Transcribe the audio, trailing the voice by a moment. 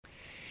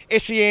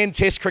SEN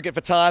Test Cricket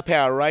for Tyre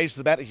Power. Raise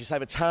the bat as you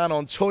save a tonne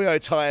on Toyo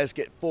tyres.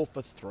 Get 4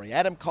 for 3.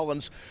 Adam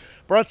Collins,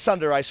 Bharat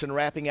Sundaresan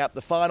wrapping up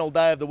the final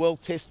day of the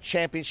World Test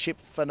Championship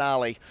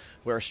finale,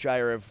 where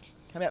Australia have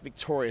come out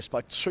victorious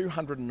by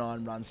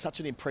 209 runs. Such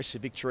an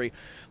impressive victory.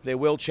 They're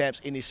world champs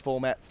in this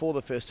format for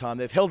the first time.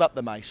 They've held up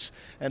the mace.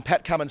 And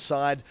Pat Cummins'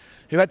 side,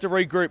 who had to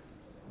regroup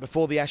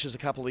before the Ashes a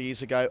couple of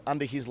years ago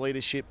under his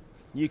leadership,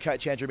 new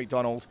coach Andrew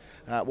McDonald,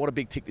 what a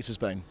big tick this has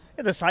been.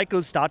 Yeah, the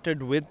cycle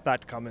started with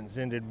Pat Cummins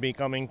and it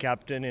becoming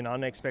captain in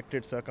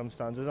unexpected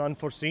circumstances,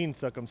 unforeseen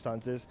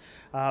circumstances.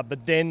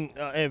 But then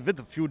with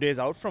a few days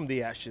out from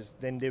the Ashes,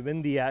 then they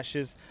win the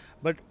Ashes.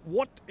 But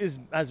what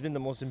has been the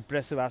most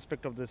impressive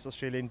aspect of this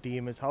Australian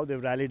team is how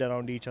they've rallied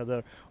around each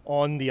other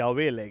on the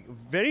away leg.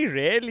 Very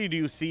rarely do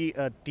you see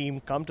a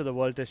team come to the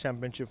World Test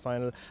Championship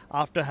final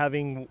after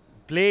having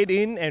played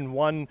in and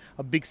won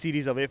a big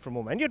series away from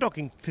home. And you're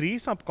talking 3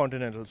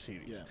 subcontinental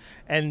series. Yeah.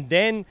 And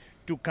then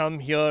to come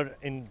here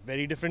in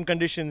very different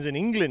conditions in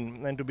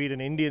England and to beat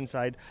an Indian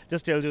side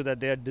just tells you that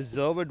they are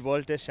deserved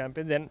World Test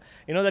champions. And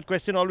you know that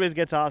question always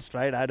gets asked,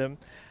 right, Adam?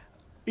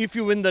 If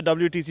you win the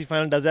WTC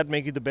final, does that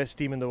make you the best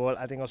team in the world?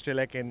 I think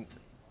Australia can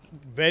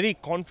very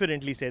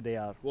confidently say they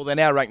are. Well, they're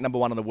now ranked number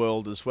 1 in the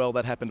world as well.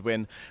 That happened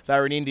when they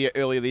were in India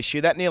earlier this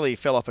year. That nearly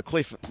fell off a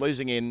cliff,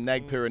 losing in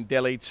Nagpur and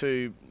Delhi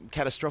to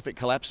catastrophic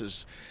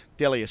collapses.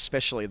 Delhi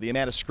especially, the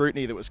amount of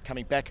scrutiny that was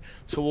coming back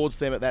towards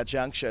them at that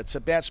juncture. To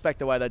bounce back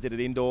the way they did it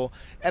indoor,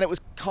 and it was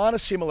kind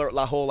of similar at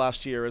Lahore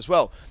last year as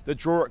well. The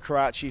draw at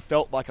Karachi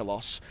felt like a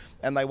loss,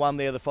 and they won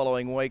there the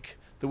following week.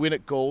 The win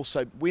at Gaul,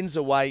 so wins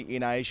away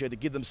in Asia to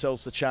give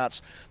themselves the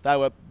chance. They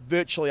were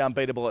virtually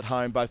unbeatable at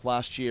home both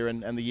last year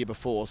and the year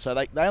before. So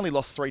they only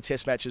lost 3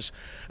 test matches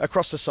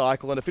across the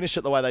cycle, and to finish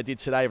it the way they did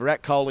today,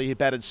 Virat Kohli, who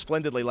batted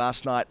splendidly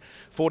last night,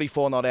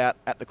 44 not out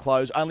at the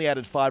close, only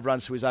added 5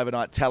 runs to his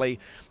overnight tally.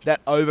 That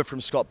over from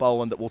Scott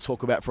Boland that we'll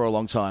talk about for a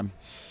long time.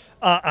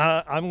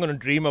 I'm going to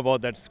dream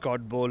about that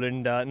Scott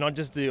Boland, not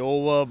just the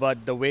over,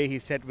 but the way he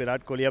set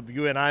Virat Kohli up.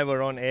 You and I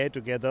were on air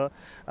together,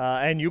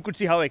 and you could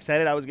see how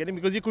excited I was getting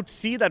because you could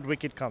see that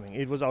wicket coming.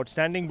 It was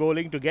outstanding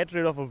bowling to get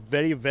rid of a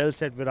very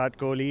well-set Virat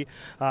Kohli,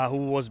 who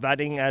was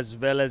batting as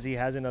well as he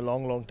has in a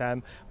long, long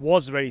time,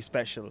 was very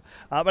special.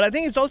 But I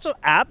think it's also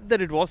apt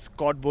that it was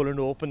Scott Boland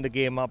who opened the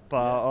game up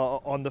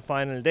on the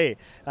final day.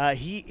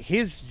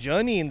 His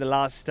journey in the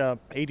last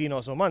 18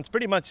 or so months,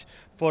 pretty much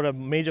for a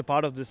major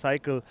part of the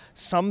cycle,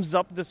 sums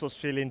up this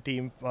Australian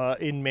team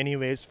in many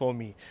ways for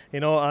me. You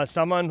know,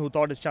 someone who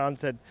thought his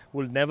chance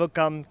will never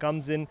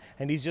comes in,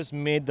 and he's just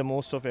made the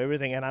most of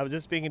everything. And I was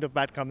just speaking to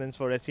Pat Cummins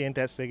for SEN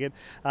Test Cricket,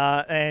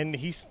 and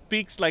he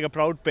speaks like a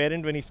proud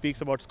parent when he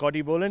speaks about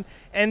Scotty Boland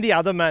and the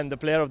other man, the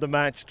player of the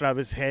match,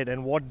 Travis Head,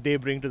 and what they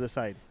bring to the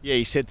side. Yeah,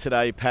 he said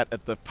today, Pat,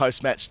 at the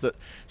post-match that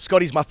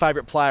Scotty's my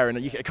favourite player, and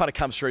it kind of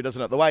comes through,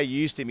 doesn't it? The way he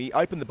used him, he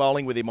opened the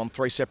bowling with him on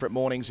 3 separate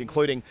mornings,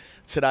 including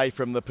today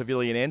from the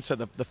pavilion end, so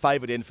the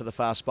favoured end for the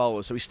fast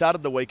bowlers. So he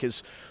started the week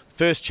as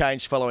first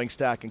change following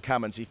Stark and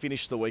Cummins. He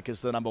finished the week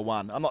as the number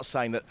 1. I'm not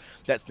saying that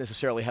that's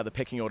necessarily how the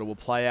pecking order will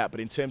play out, but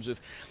in terms of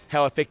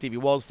how effective he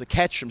was, the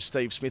catch from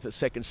Steve Smith at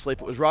second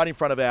slip, it was right in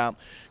front of our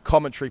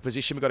commentary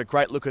position. We got a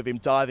great look of him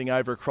diving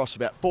over across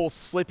about 4th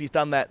slip. He's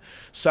done that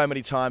so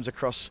many times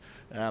across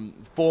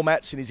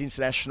formats in his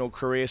international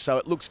career, so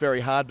it looks very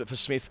hard, but for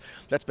Smith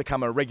that's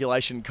become a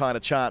regulation kind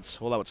of chance,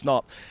 although it's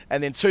not.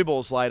 And then 2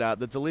 balls later,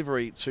 the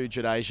delivery to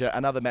Jadeja,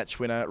 another match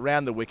winner,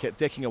 round the wicket,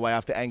 decking away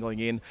after angling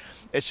in.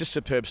 It's just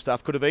superb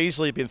stuff. Could have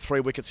easily been 3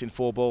 wickets in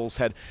 4 balls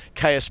had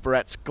KS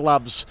Bharat's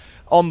gloves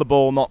on the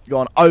ball not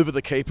gone over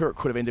the keeper. It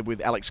could have ended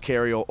with Alex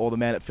Carey or the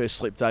man at first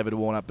slip, David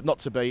Warner, but not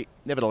to be.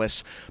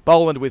 Nevertheless,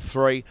 Boland with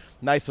 3,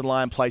 Nathan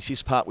Lyon plays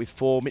his part with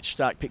 4, Mitch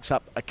Stark picks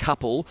up a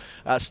couple.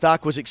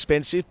 Stark was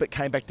expensive but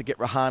came back to get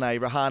Rahane.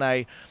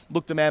 Rahane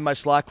looked the man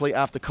most likely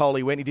after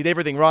Kohli went. He did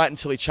everything right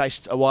until he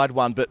chased a wide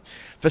one, but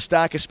for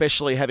Stark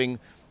especially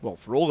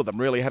for all of them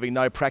really, having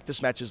no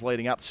practice matches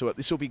leading up to it,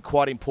 this will be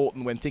quite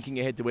important when thinking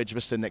ahead to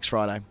Edgbaston next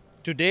Friday.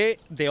 Today,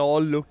 they all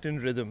looked in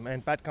rhythm,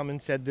 and Pat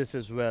Cummins said this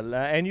as well.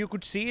 And you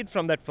could see it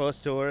from that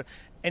first over.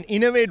 And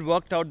in a way, it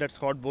worked out that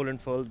Scott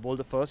Boland bowled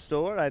the first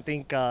over. I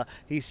think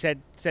he set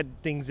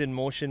things in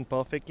motion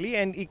perfectly,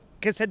 and he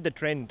set the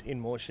trend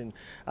in motion.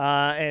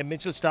 And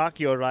Mitchell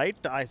Stark, you're right.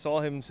 I saw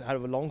him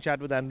have a long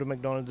chat with Andrew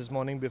McDonald this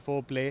morning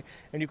before play,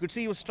 and you could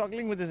see he was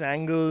struggling with his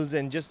angles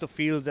and just the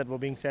fields that were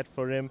being set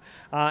for him.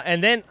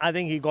 And then I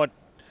think he got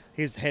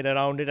his head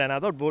around it, and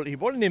I thought he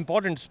bowled an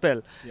important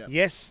spell. Yeah.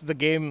 Yes, the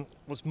game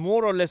was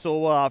more or less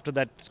over after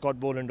that Scott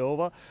Boland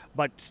over,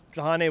 but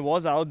Rahane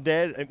was out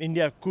there.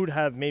 India could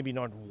have maybe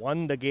not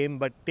won the game,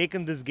 but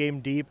taken this game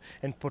deep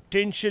and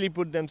potentially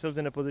put themselves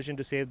in a position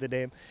to save the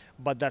day,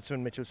 but that's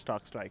when Mitchell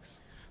Stark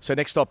strikes. So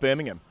next stop,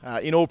 Birmingham.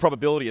 In all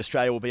probability,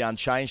 Australia will be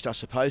unchanged, I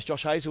suppose.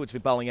 Josh Hazlewood's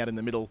been bowling out in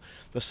the middle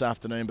this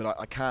afternoon, but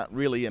I can't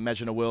really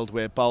imagine a world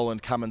where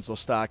Boland, Cummins or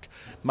Stark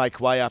make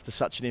way after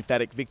such an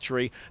emphatic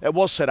victory. It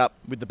was set up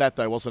with the bat,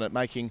 though, wasn't it?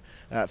 Making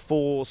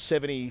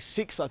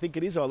 476, I think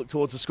it is. I look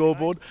towards the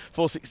scoreboard.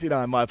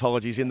 469, my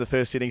apologies, in the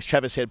first innings.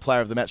 Travis Head, player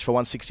of the match for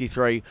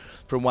 163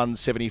 from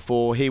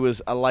 174. He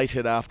was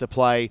elated after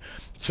play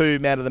 2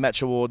 Man of the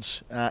Match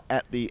awards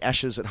at the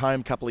Ashes at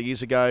home a couple of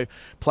years ago.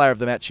 Player of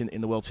the match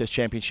in the World Test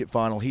Championship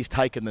final. He's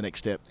taken the next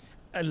step.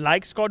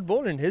 Like Scott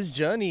Boland, his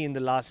journey in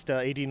the last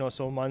 18 or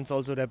so months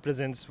also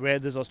represents where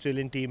this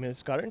Australian team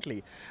is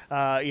currently.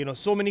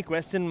 So many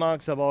question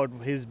marks about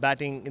his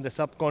batting in the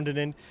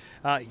subcontinent.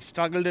 He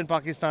struggled in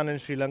Pakistan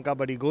and Sri Lanka,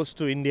 but he goes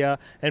to India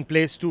and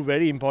plays 2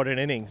 very important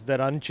innings. The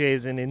run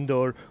chase in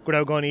Indore could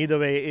have gone either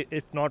way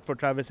if not for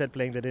Travis Head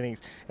playing that innings.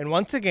 And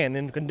once again,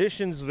 in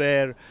conditions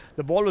where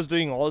the ball was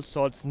doing all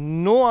sorts,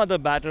 no other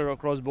batter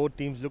across both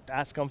teams looked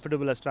as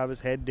comfortable as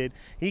Travis Head did.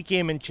 He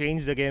came and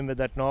changed the game with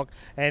that knock,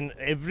 and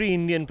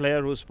every Indian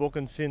player who's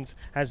spoken since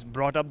has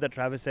brought up the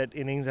Travis Head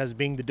innings as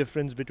being the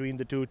difference between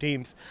the 2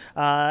 teams.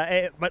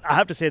 But I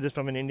have to say this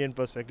from an Indian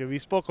perspective. We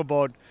spoke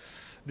about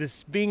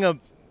this being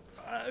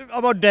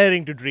about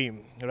daring to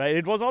dream, right?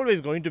 It was always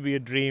going to be a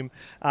dream.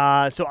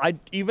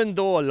 Even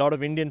though a lot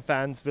of Indian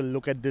fans will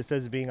look at this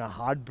as being a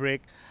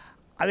heartbreak,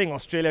 I think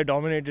Australia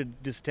dominated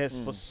this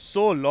test for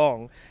so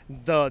long.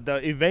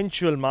 The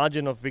eventual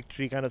margin of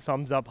victory kind of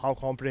sums up how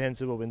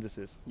comprehensive a win this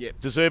is. Yeah,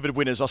 deserved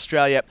winners.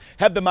 Australia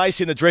have the mace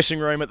in the dressing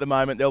room at the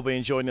moment. They'll be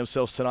enjoying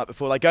themselves tonight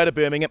before they go to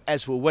Birmingham,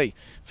 as will we.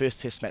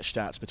 First test match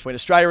starts between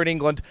Australia and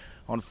England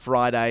on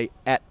Friday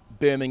at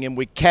Birmingham.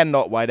 We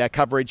cannot wait. Our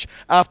coverage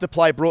after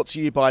play brought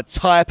to you by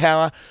Tyre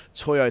Power,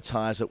 Toyo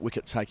tyres at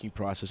wicket-taking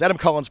prices. Adam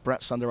Collins,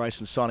 Brett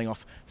Sundaresan signing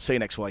off. See you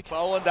next week.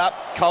 Boland up,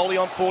 Kohli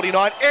on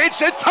 49,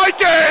 edge and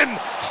taken!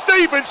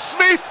 Stephen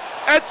Smith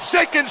at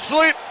second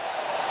slip,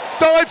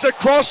 dives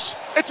across,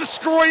 it's a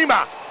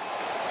screamer.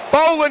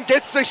 Boland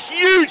gets the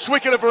huge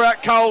wicket of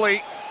Virat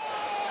Kohli.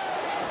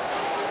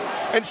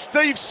 And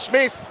Steve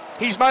Smith,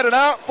 he's made an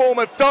art form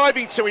of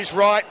diving to his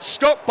right.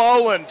 Scott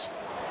Boland,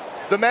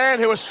 the man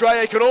who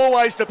Australia can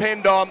always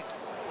depend on.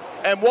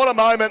 And what a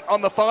moment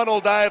on the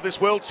final day of this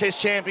World Test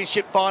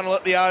Championship final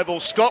at the Oval.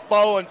 Scott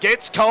Boland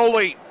gets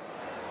Kohli.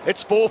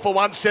 It's 4 for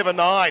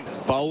 179.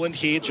 Boland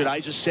here,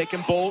 Jadeja's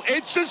second ball.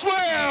 Edge as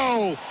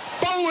well.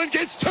 Boland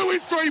gets 2 in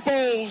 3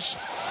 balls.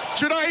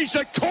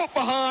 Jadeja caught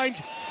behind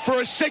for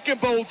a second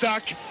ball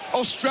duck.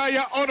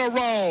 Australia on a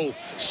roll.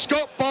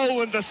 Scott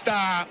Boland the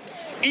star.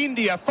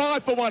 India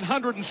 5 for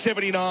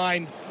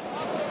 179.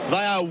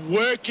 They are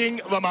working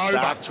them over.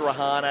 Stark to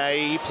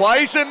Rahane. He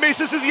plays and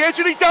misses as the edge,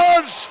 and he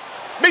does.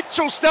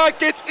 Mitchell Stark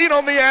gets in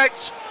on the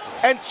act.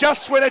 And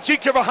just when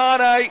Ajinkya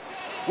Rahane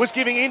was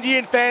giving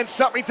Indian fans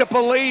something to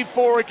believe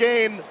for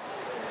again,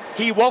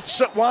 he wafts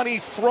at one. He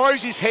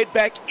throws his head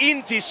back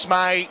in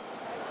dismay.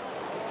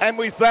 And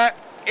with that,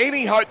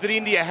 any hope that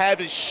India have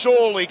is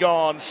surely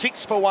gone.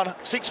 6 for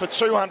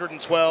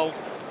 212.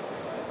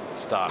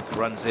 Stark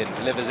runs in,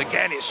 delivers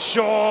again, it's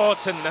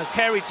short, and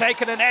Carey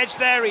taken an edge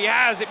there, he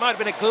has, it might have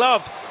been a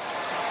glove.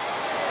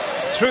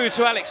 Through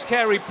to Alex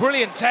Carey,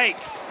 brilliant take,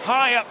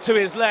 high up to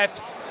his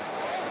left.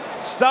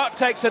 Stark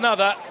takes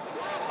another.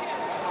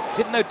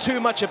 Didn't know too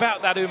much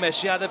about that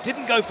Umesh Yadav,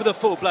 didn't go for the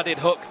full-blooded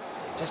hook,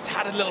 just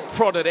had a little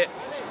prod at it.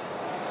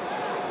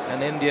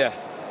 And India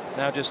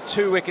now just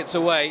 2 wickets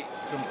away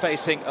from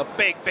facing a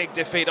big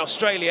defeat.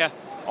 Australia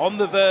on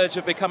the verge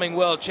of becoming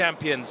world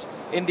champions.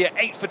 India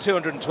 8 for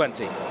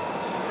 220.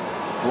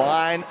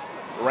 Line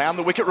around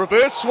the wicket,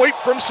 reverse sweep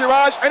from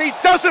Siraj, and he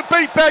doesn't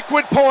beat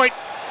backward point.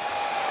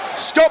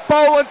 Scott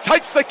Boland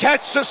takes the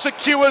catch to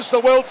secures the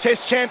World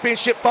Test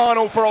Championship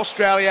final for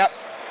Australia.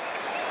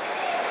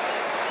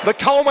 The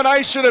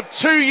culmination of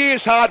 2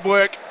 years' hard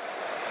work,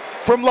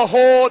 from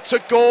Lahore to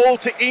Galle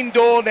to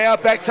Indore, now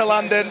back to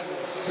London,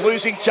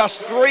 losing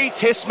just 3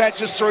 test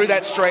matches through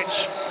that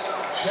stretch.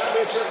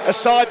 A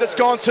side that's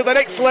gone to the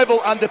next level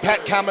under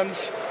Pat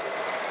Cummins,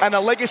 and a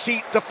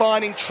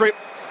legacy-defining trip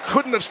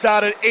couldn't have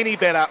started any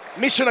better.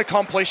 Mission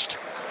accomplished.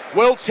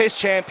 World Test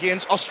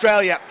champions,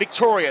 Australia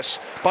victorious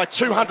by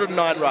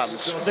 209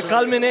 runs. The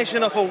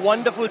culmination of a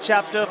wonderful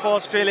chapter for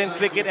Australian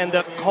cricket and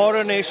the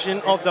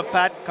coronation of the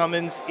Pat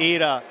Cummins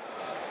era.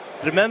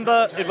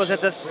 Remember, it was at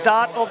the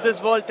start of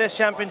this World Test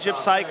Championship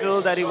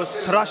cycle that he was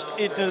thrust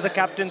into the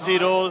captaincy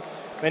role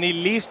when he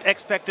least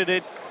expected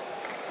it.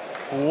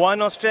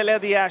 Won Australia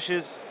the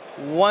Ashes,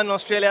 won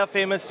Australia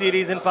famous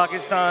series in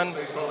Pakistan,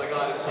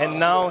 and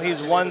now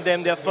he's won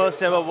them their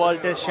first ever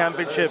World Test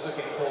Championship.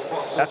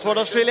 That's what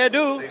Australia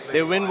do.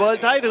 They win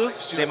world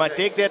titles. They might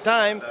take their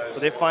time, but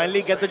they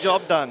finally get the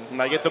job done. And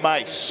they get the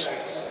mace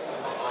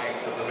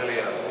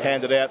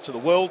handed out to the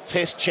World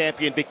Test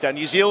champion Victor.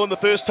 New Zealand the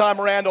first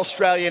time around,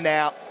 Australia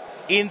now.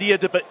 India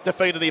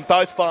defeated in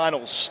both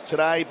finals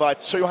today by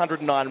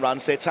 209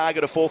 runs. Their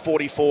target of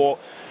 444.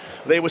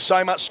 There was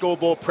so much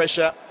scoreboard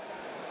pressure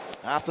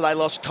after they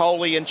lost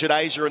Kohli and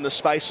Jadeja in the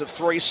space of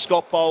 3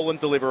 Scott Boland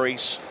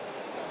deliveries.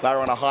 They were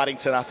on a hiding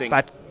to nothing.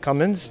 Pat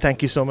Cummins,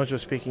 thank you so much for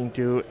speaking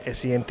to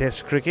SEN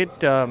Test Cricket.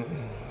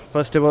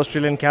 First ever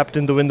Australian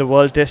captain to win the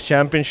World Test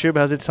Championship.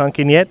 Has it sunk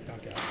in yet?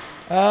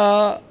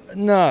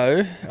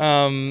 No,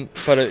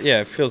 but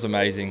it feels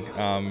amazing.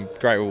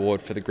 Great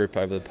reward for the group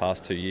over the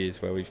past 2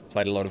 years where we've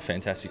played a lot of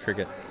fantastic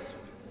cricket.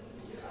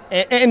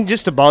 And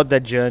just about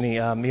that journey,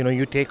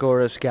 you take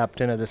over as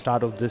captain at the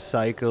start of this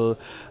cycle,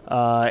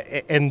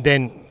 and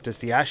then just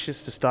the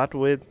Ashes to start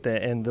with,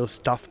 and those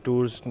tough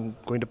tours,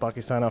 going to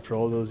Pakistan after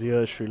all those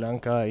years, Sri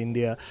Lanka,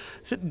 India.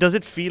 So does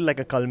it feel like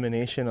a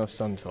culmination of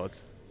some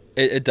sorts?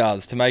 It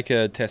does. To make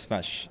a test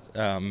match,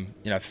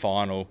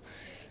 final,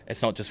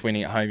 it's not just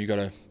winning at home. You've got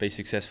to be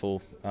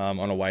successful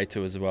on away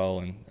too as well.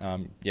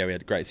 And we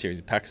had a great series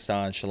in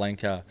Pakistan, Sri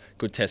Lanka,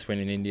 good test win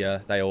in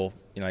India. They all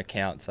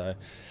count. So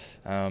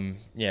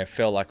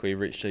felt like we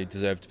richly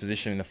deserved a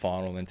position in the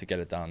final, and to get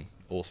it done,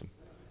 awesome.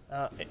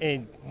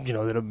 And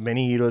there are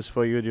many heroes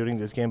for you during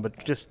this game,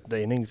 but just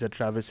the innings that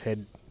Travis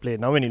Head played.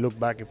 Now, when you look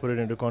back, you put it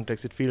into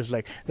context, it feels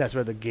like that's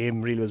where the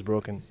game really was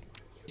broken.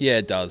 Yeah,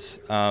 it does.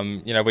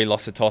 We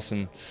lost the toss,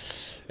 and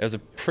it was a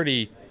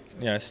pretty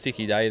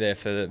sticky day there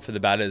for the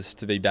batters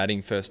to be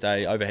batting first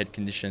day. Overhead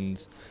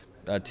conditions,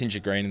 tinge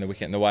of green in the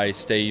wicket, and the way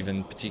Steve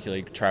and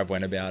particularly Trav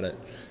went about it,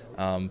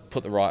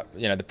 put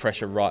the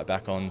pressure right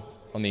back on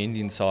the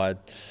Indian side.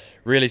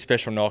 Really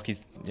special knock.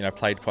 He's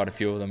played quite a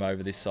few of them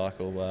over this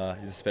cycle.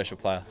 He's a special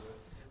player.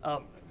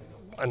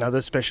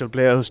 Another special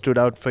player who stood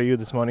out for you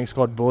this morning,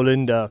 Scott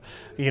Boland.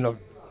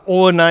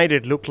 Overnight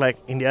it looked like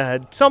India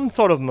had some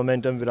sort of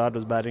momentum. Virat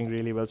was batting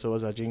really well, so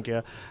was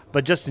Ajinkya.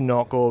 But just to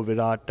knock over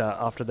Virat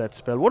after that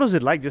spell, what was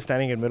it like just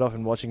standing in mid-off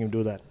and watching him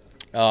do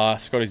that?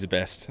 Scotty's the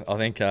best. I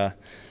think,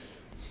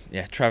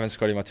 Trav and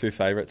Scotty are my two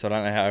favourites. I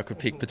don't know how I could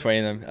pick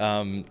between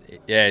them.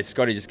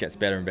 Scotty just gets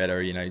better and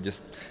better. He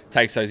just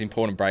takes those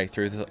important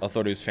breakthroughs. I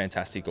thought he was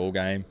fantastic all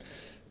game.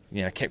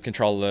 Kept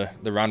control of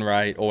the run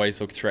rate, always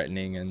looked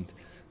threatening, and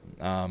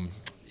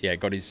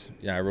got his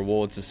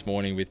rewards this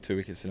morning with 2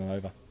 wickets in an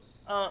over.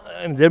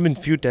 There have been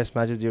few test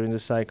matches during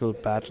this cycle,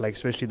 Pat, like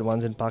especially the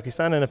ones in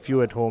Pakistan and a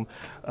few at home,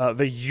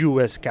 where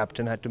you as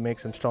captain had to make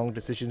some strong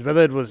decisions,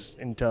 whether it was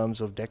in terms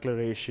of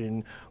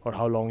declaration or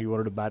how long you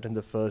wanted to bat in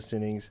the first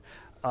innings.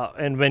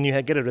 And when you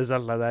get a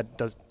result like that,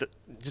 does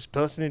just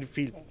personally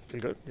feel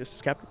good, just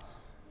as captain?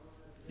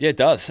 Yeah, it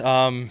does.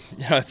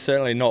 It's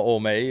certainly not all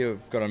me.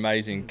 We've got an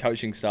amazing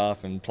coaching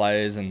staff and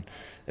players, and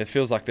it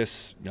feels like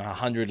there's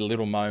 100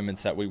 little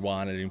moments that we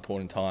won at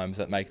important times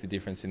that make the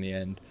difference in the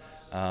end.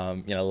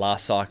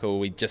 Last cycle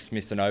we just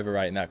missed an over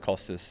rate and that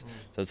cost us.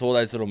 So it's all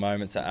those little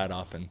moments that add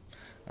up, and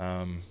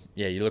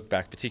you look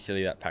back,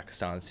 particularly that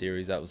Pakistan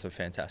series, that was a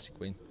fantastic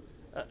win.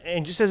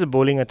 And just as a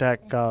bowling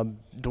attack,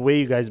 the way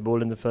you guys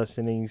bowled in the first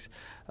innings,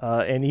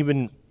 and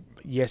even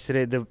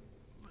yesterday, there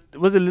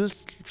was a little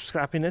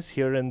scrappiness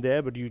here and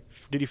there, but did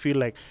you feel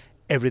like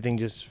everything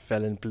just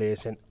fell in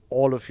place and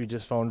all of you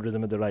just found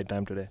rhythm at the right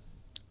time today?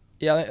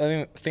 Yeah,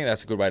 I think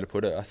that's a good way to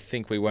put it. I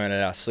think we weren't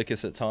at our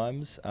slickest at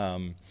times,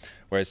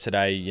 whereas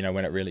today,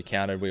 when it really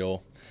counted, we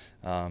all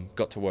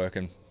got to work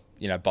and,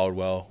 bowled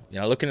well.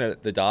 Looking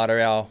at the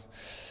data,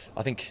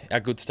 I think our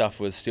good stuff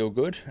was still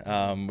good.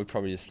 We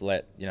probably just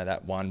let,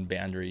 that one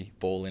boundary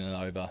ball in and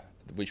over,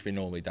 which we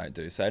normally don't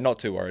do. So not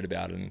too worried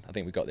about it, and I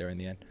think we got there in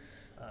the end.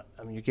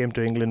 You came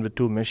to England with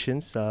 2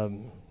 missions.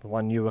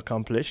 One you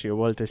accomplished, you're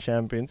World Test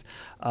champions.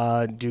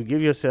 Do you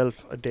give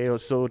yourself a day or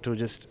so to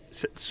just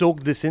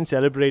soak this in,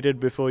 celebrate it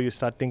before you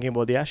start thinking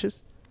about the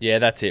Ashes? Yeah,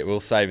 that's it.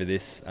 We'll savour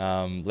this,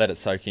 let it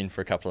soak in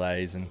for a couple of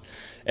days. And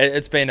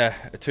it's been a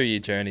 2-year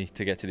journey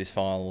to get to this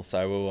final.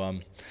 So we'll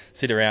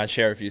sit around,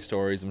 share a few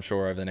stories, I'm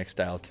sure, over the next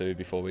day or two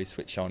before we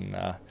switch on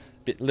a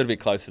little bit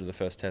closer to the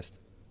first test.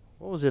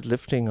 What was it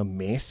lifting a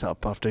mace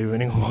up after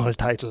winning a world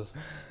title?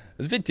 It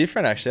was a bit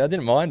different, actually. I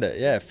didn't mind it.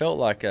 Yeah, it felt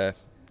like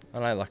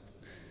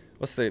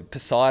what's the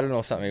Poseidon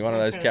or something, one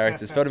of those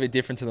characters. Felt a bit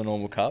different to the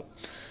normal cup.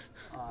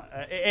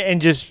 And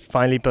just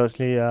finally,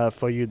 personally,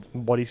 for you,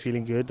 body's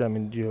feeling good. I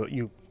mean,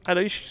 you had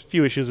a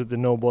few issues with the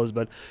no balls,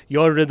 but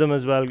your rhythm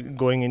as well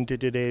going into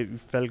today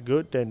felt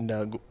good.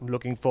 And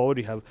looking forward,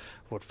 you have,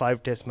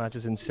 5 test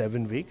matches in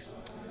 7 weeks?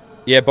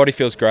 Yeah, body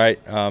feels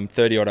great.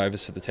 30 odd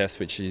overs for the test,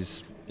 which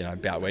is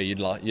about where you'd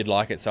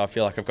like it. So I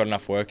feel like I've got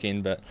enough work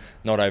in, but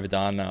not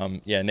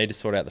overdone. Need to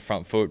sort out the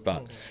front foot,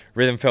 but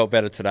rhythm felt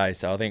better today.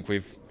 So I think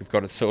we've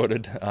got it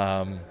sorted,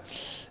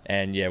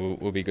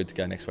 we'll be good to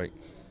go next week.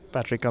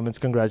 Patrick Cummins,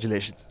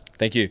 congratulations.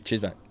 Thank you.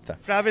 Cheers, mate.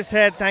 Travis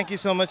Head, thank you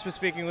so much for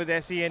speaking with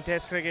SEN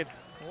Test Cricket.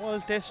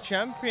 World Test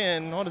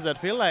champion. What does that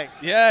feel like?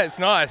 Yeah, it's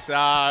nice.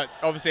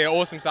 Obviously, an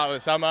awesome start of the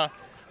summer.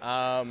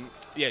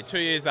 2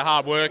 years of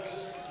hard work.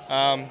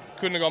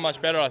 Couldn't have gone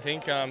much better, I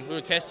think. We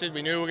were tested.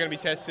 We knew we were going to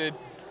be tested.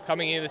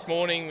 Coming here this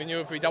morning, we knew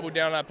if we doubled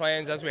down on our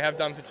plans, as we have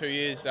done for 2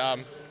 years,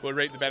 we'll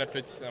reap the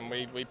benefits, and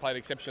we played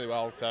exceptionally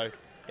well. So,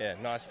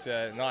 nice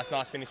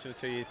finish to the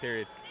 2-year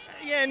period.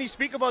 Yeah, and you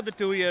speak about the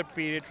 2-year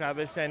period,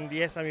 Travis, and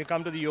yes, you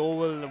come to the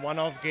Oval, a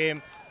one-off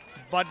game.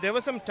 But there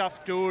were some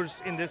tough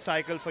tours in this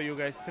cycle for you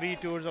guys. 3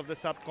 tours of the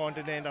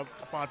subcontinent,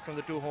 apart from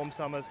the 2 home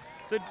summers.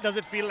 So does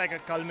it feel like a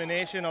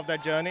culmination of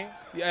that journey?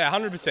 Yeah,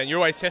 100%. You're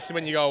always tested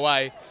when you go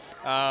away,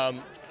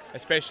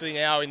 especially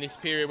now in this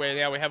period where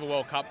now we have a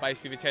World Cup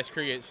basically for Test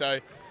cricket. So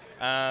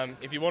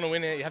if you want to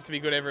win it, you have to be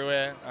good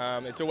everywhere.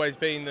 It's always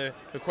been the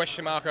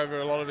question mark over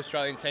a lot of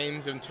Australian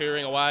teams and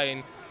touring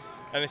away,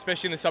 and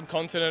especially in the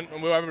subcontinent,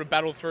 and we were able to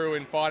battle through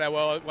and find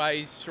our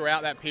ways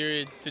throughout that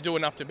period to do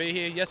enough to be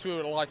here. Yes, we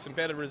would have liked some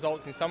better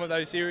results in some of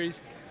those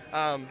series,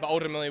 but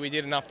ultimately we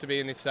did enough to be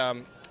in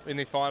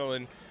this final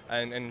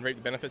and reap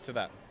the benefits of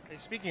that.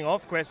 Speaking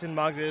of question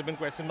marks, there have been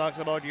question marks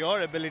about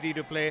your ability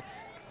to play.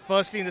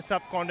 Firstly, in the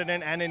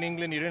subcontinent and in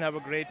England, you didn't have a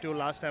great tour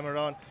last time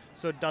around.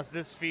 So does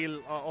this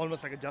feel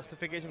almost like a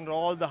justification for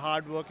all the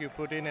hard work you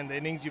put in and the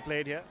innings you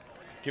played here?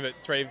 Give it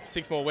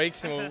 3-6 more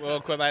weeks and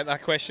we'll collate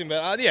that question.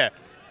 But yeah,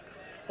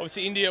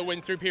 obviously India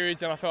went through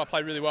periods and I felt I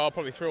played really well.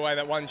 Probably threw away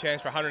that one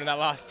chance for 100 in that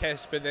last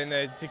test, but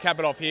then to cap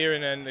it off here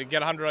and then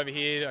get 100 over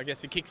here, I guess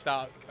to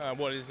kickstart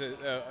what is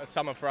a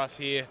summer for us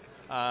here.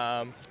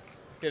 Yeah,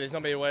 there's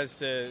not many ways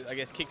to, I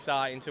guess,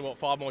 kickstart into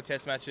 5 more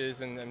test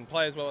matches and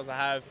play as well as I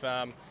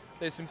have.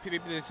 There's some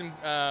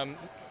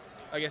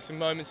I guess some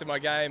moments in my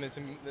game and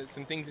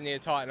some things in there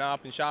to tighten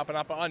up and sharpen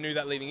up. But I knew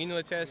that leading into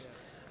the test,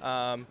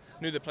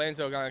 knew the plans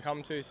they were going to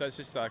come to. So it's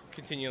just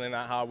continuing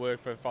that hard work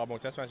for 5 more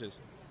test matches.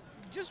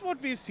 Just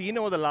what we've seen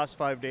over the last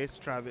 5 days,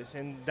 Travis,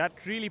 and that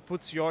really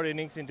puts your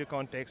innings into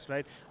context,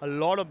 right? A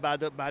lot of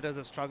batters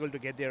have struggled to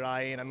get their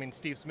eye in. I mean,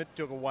 Steve Smith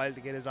took a while to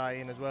get his eye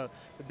in as well.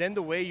 But then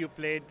the way you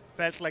played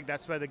felt like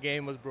that's where the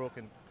game was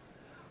broken.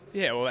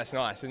 Yeah, well, that's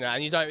nice, and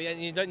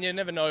you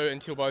never know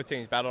until both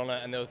teams battle on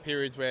it. And there were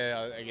periods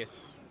where I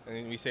guess,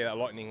 and we see that a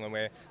lot in England,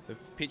 where the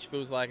pitch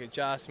feels like it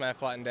just may have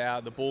flattened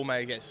out, the ball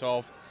may get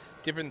soft,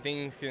 different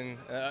things can.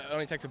 It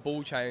only takes a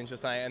ball change or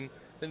something. And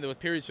then there was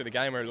periods through the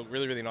game where it looked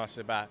really, really nice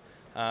to bat.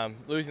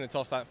 Losing the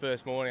toss that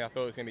first morning, I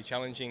thought it was going to be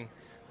challenging.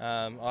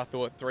 I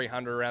thought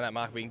 300 around that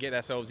mark, if we can get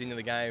ourselves into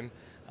the game.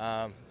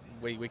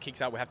 We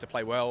kicked up, we have to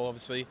play well,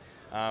 obviously.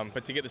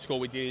 But to get the score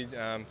we did,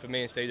 for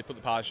me and Steve to put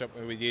the partnership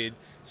where we did,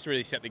 it's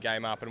really set the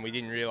game up, and we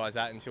didn't realise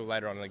that until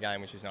later on in the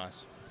game, which is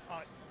nice.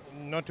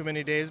 Not too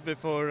many days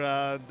before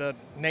the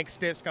next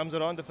test comes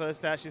around, the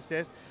first Ashes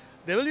test.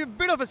 There will be a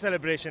bit of a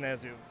celebration,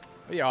 as you.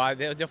 Yeah,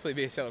 there'll definitely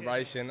be a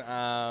celebration.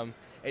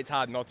 It's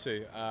hard not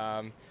to.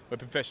 We're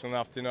professional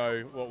enough to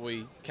know what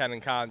we can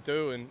and can't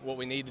do and what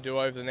we need to do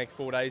over the next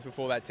 4 days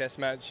before that test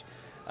match.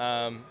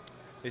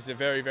 It's a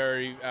very,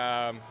 very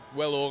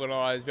well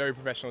organised, very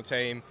professional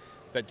team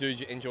that do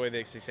enjoy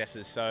their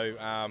successes. So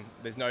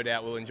there's no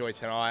doubt we'll enjoy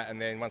tonight,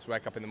 and then once we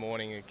wake up in the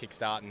morning, kick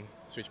start and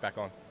switch back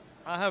on.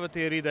 I have a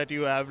theory that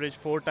you average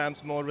 4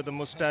 times more with a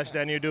moustache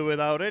than you do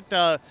without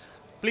it.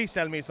 Please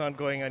tell me it's not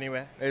going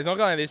anywhere. It's not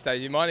going at this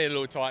stage. You might need a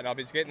little tighten up.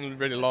 It's getting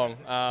really long.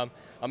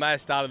 I may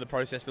have started the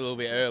process a little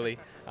bit early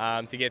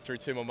to get through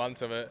 2 more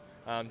months of it.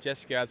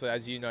 Jessica,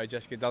 as you know,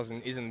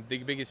 isn't the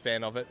biggest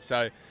fan of it.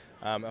 So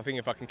I think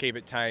if I can keep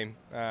it tame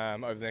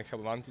over the next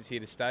couple of months, it's here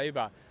to stay.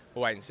 But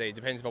we'll wait and see. It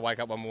depends if I wake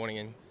up one morning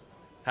and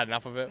had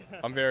enough of it.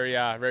 I'm very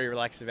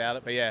relaxed about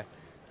it. But yeah,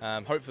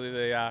 hopefully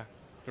the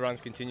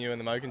runs continue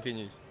and the mo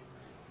continues.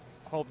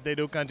 Hope they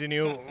do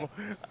continue.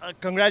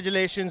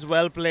 Congratulations,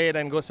 well played,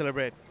 and go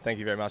celebrate. Thank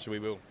you very much, we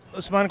will.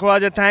 Usman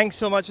Khawaja, thanks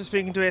so much for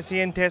speaking to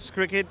SEN Test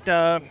Cricket.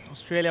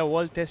 Australia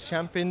World Test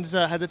Champions,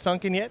 has it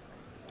sunk in yet?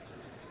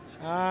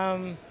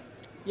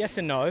 Yes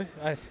and no.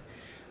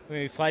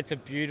 We've played some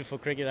beautiful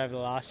cricket over the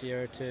last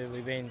year or two.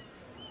 We've been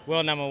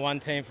world #1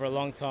 team for a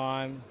long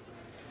time.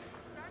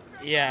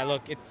 Yeah,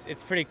 look,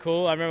 it's pretty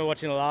cool. I remember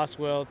watching the last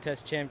World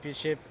Test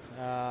Championship.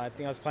 I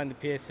think I was playing the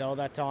PSL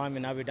that time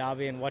in Abu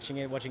Dhabi and watching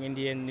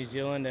India and New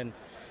Zealand and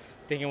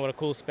thinking what a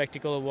cool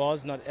spectacle it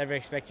was, not ever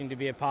expecting to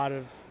be a part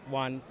of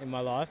one in my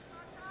life.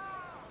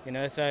 You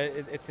know, so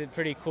it's a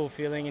pretty cool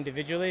feeling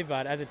individually,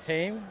 but as a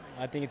team,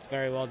 I think it's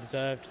very well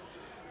deserved.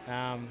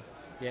 Yeah,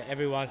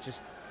 everyone's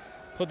just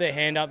put their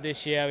hand up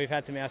this year. We've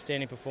had some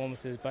outstanding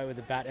performances, both with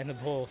the bat and the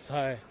ball,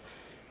 so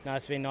no,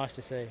 it's been nice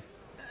to see.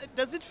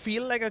 Does it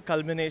feel like a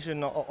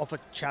culmination of a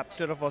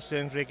chapter of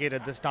Australian cricket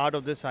at the start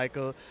of this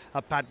cycle?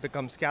 Pat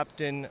becomes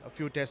captain, a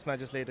few test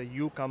matches later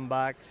you come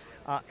back,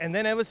 and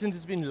then ever since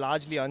it's been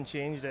largely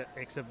unchanged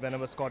except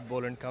whenever Scott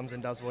Boland comes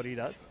and does what he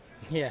does?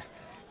 Yeah,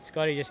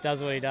 Scotty just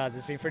does what he does.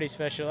 It's been pretty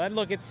special. And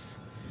look, it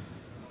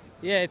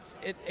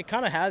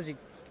kind of has,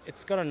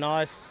 it's got a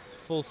nice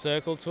full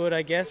circle to it,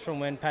 I guess,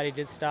 from when Paddy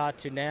did start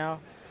to now.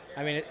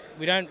 I mean,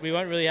 we won't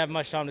really have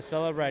much time to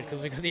celebrate because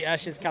we've got the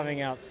Ashes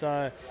coming up,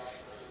 so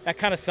that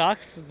kind of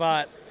sucks,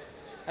 but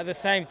at the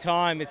same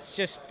time, it's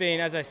just been,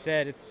 as I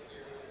said,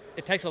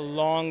 it takes a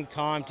long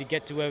time to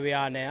get to where we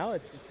are now.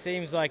 It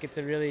seems like it's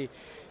a really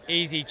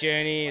easy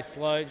journey, a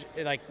slow,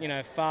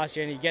 fast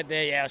journey. You get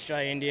there, yeah,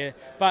 Australia, India.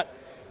 But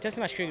Test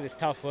match cricket is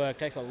tough work,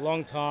 takes a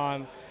long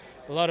time.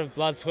 A lot of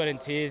blood, sweat and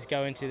tears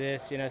go into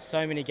this. You know,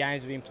 so many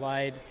games have been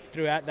played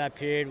throughout that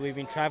period. We've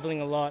been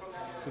travelling a lot.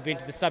 We've been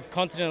to the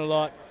subcontinent a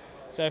lot.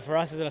 So for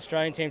us as an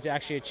Australian team to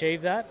actually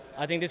achieve that,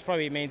 I think this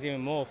probably means even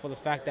more for the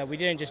fact that we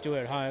didn't just do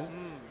it at home,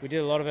 we did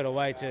a lot of it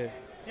away too.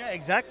 Yeah,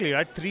 exactly,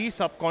 right? 3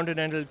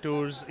 subcontinental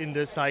tours in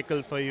this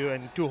cycle for you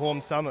and 2 home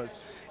summers.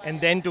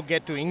 And then to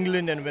get to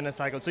England and win a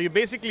cycle. So you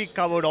basically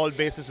covered all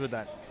bases with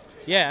that.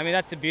 Yeah, I mean,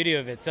 that's the beauty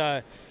of it.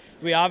 So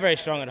we are very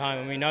strong at home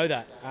and we know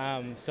that.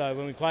 So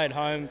when we play at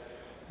home,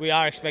 we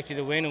are expected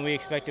to win and we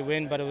expect to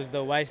win, but it was the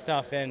away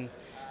stuff. And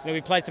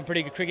we played some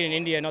pretty good cricket in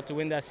India not to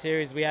win that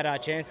series. We had our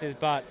chances,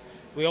 but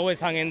we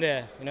always hung in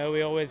there.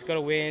 We always got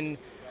to win.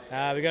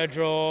 We got to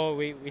draw.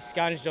 We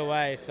scunged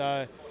away.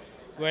 So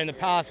where in the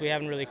past we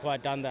haven't really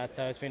quite done that.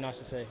 So it's been nice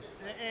to see.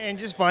 And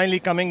just finally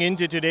coming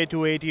into today,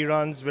 280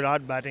 runs,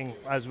 Virat batting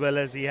as well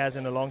as he has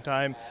in a long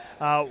time.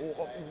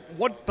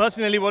 What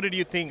did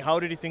you think? How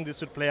did you think this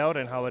would play out,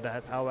 and how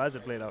has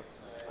it played out?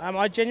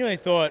 I genuinely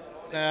thought,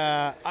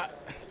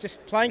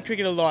 just playing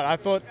cricket a lot, I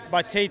thought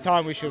by tea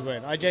time we should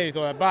win. I genuinely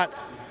thought that, but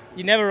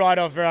you never write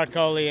off Virat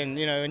Kohli and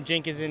and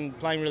Jink is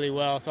playing really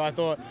well. So I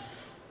thought,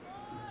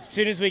 as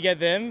soon as we get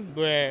them,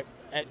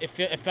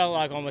 it felt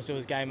like almost it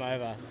was game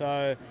over.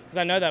 So, because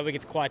I know that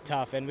wicket's quite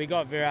tough, and we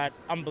got Virat,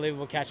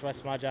 unbelievable catch by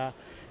Smudger,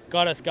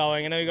 got us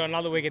going, and then we got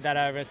another wicket that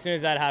over. As soon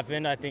as that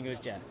happened, I think it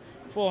was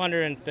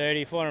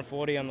 430,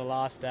 440 on the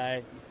last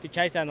day. To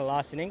chase that in the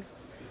last innings,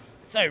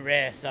 it's so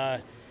rare. So,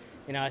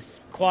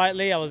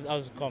 quietly, I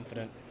was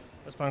confident.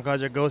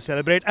 Pankaj, go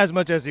celebrate as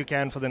much as you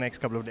can for the next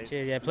couple of days.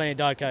 Cheers, plenty of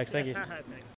Diet Cokes. Thank you. Thanks.